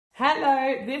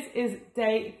this is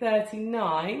day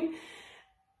 39,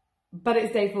 but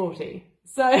it's day 40.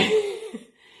 So,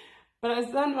 but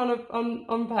it's done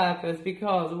on purpose,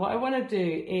 because what I want to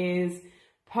do is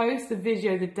post the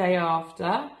video the day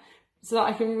after, so that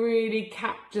I can really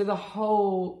capture the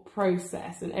whole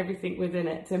process and everything within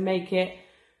it to make it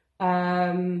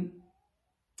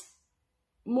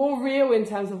more real in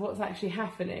terms of what's actually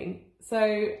happening.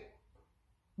 So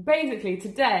basically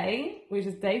today, which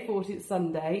is day 40, it's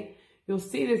Sunday, you'll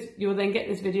see this, you'll then get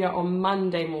this video on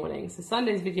Monday morning. So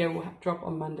Sunday's video will drop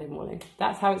on Monday morning.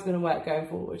 That's how it's going to work going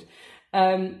forward.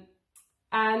 And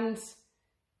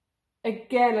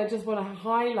again, I just want to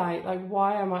highlight, like,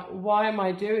 why am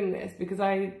I doing this? Because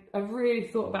I've really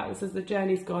thought about this as the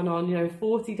journey's gone on, you know,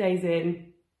 40 days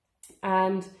in,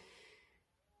 and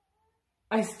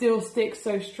I still stick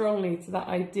so strongly to that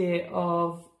idea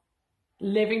of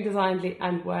living designedly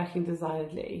and working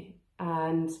designedly.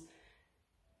 And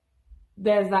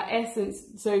there's that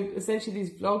essence. So essentially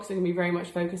these vlogs are going to be very much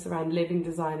focused around living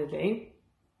designedly.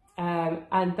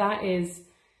 And that is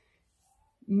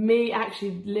me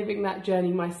actually living that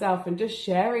journey myself and just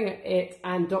sharing it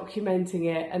and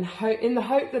documenting it, and in the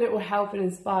hope that it will help and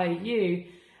inspire you,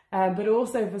 but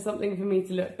also for something for me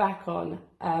to look back on.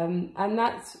 And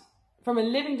that's, from a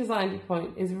living design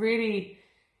point, is really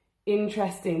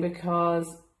interesting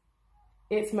because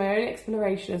it's my own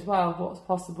exploration as well of what's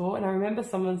possible. And I remember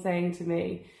someone saying to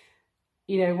me,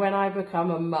 you know, when I become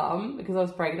a mum, because I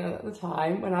was pregnant at the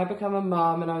time, when I become a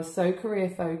mum and I was so career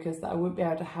focused that I wouldn't be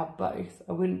able to have both,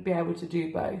 I wouldn't be able to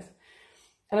do both.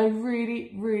 And I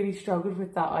really, really struggled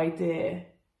with that idea,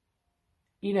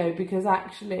 you know, because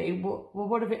actually,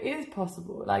 what if it is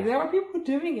possible? Like, there are people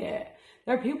doing it.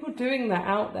 There are people doing that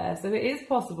out there. So it is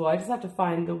possible. I just have to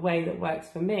find the way that works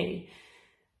for me.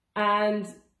 And,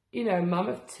 you know, mum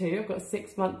of two, I've got a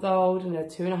 6-month-old and a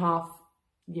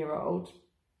 2.5-year-old.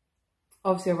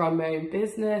 Obviously, I run my own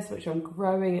business, which I'm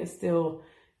growing. It's still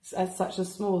at such a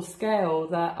small scale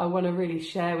that I want to really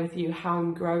share with you how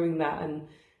I'm growing that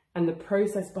and the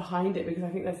process behind it, because I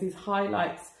think there's these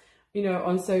highlights, you know,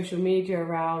 on social media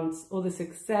around all the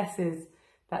successes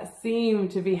that seem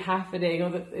to be happening,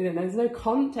 or that, you know, there's no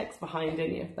context behind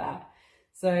any of that.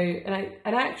 So, and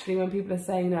actually, when people are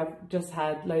saying, I've just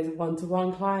had loads of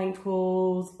one-to-one client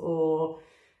calls, or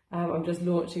I'm just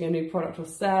launching a new product or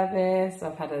service,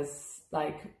 I've had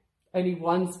only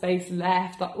one space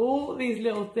left, like all these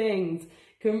little things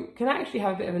can actually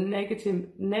have a bit of a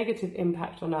negative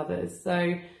impact on others.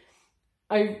 So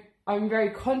I'm very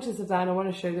conscious of that, and I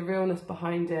want to show the realness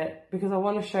behind it, because I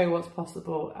want to show what's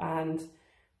possible and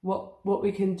what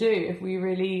we can do if we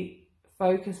really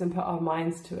focus and put our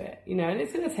minds to it, you know. And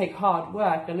it's going to take hard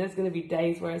work, and there's going to be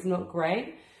days where it's not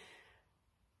great,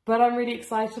 but I'm really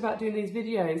excited about doing these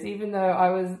videos, even though I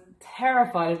was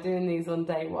terrified of doing these on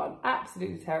day one.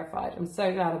 Absolutely terrified. I'm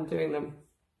so glad I'm doing them.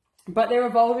 But they're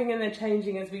evolving and they're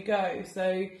changing as we go.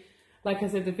 So, like I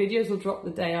said, the videos will drop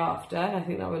the day after, and I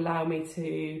think that will allow me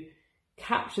to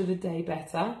capture the day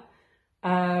better.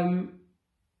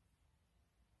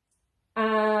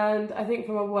 And I think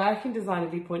from a working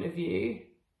designerly point of view,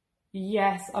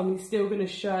 yes, I'm still going to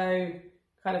show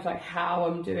kind of like how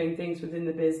I'm doing things within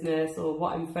the business, or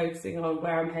what I'm focusing on,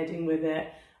 where I'm heading with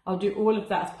it. I'll do all of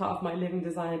that as part of my living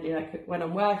designedly. Like when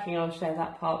I'm working, I'll share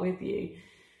that part with you.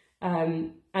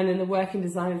 And then the working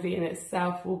designedly in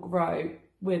itself will grow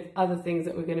with other things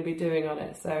that we're going to be doing on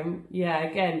it. So yeah,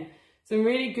 again, some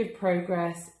really good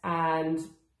progress, and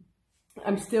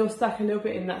I'm still stuck a little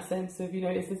bit in that sense of, you know,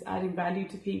 is this adding value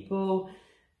to people?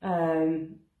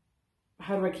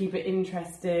 How do I keep it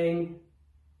interesting?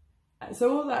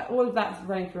 So all of that's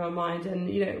running through my mind. And,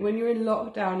 you know, when you're in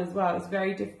lockdown as well, it's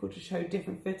very difficult to show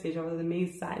different footage other than me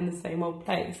sat in the same old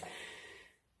place.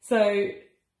 So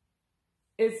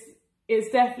it's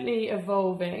definitely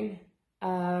evolving,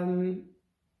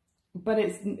 but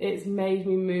it's made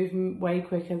me move way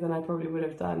quicker than I probably would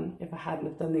have done if I hadn't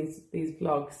have done these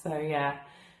vlogs. So yeah,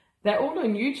 they're all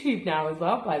on YouTube now as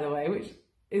well, by the way, which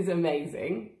is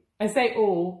amazing. I say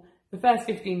all, the first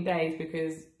 15 days,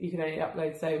 because you can only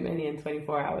upload so many in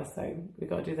 24 hours. So we've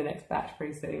got to do the next batch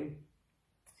pretty soon.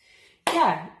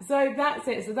 Yeah, so that's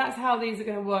it. So that's how these are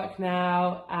going to work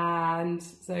now. And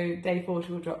so day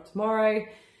 40 will drop tomorrow.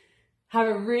 Have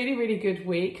a really, really good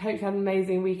week. Hope you have an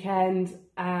amazing weekend,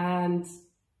 and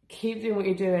keep doing what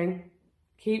you're doing.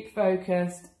 Keep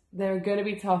focused. There are going to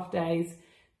be tough days.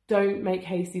 Don't make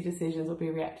hasty decisions or be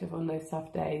reactive on those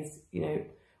tough days. You know,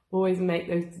 always make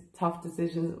those tough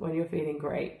decisions when you're feeling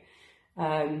great,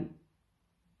 or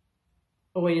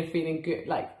when you're feeling good,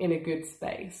 like in a good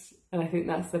space. And I think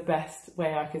that's the best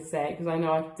way I could say it, because I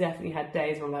know I've definitely had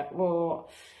days where I'm like, whoa,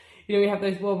 you know, we have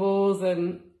those wobbles,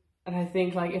 and I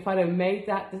think like if I'd have made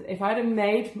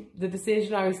the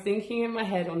decision I was thinking in my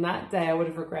head on that day, I would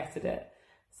have regretted it.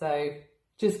 So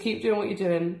just keep doing what you're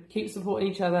doing, keep supporting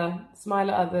each other,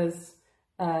 smile at others,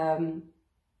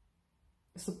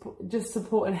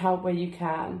 support and help where you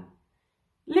can.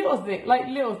 Little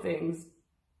things.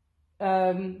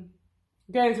 Going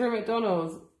through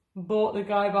McDonald's, bought the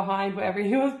guy behind whatever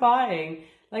he was buying.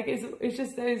 Like it's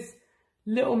just those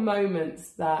little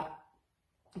moments that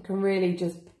can really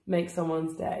just make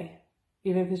someone's day,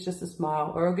 even if it's just a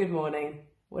smile or a good morning,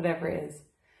 whatever it is.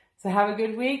 So have a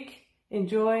good week.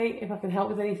 Enjoy. If I can help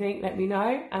with anything, let me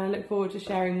know. And I look forward to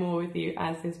sharing more with you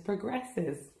as this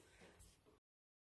progresses.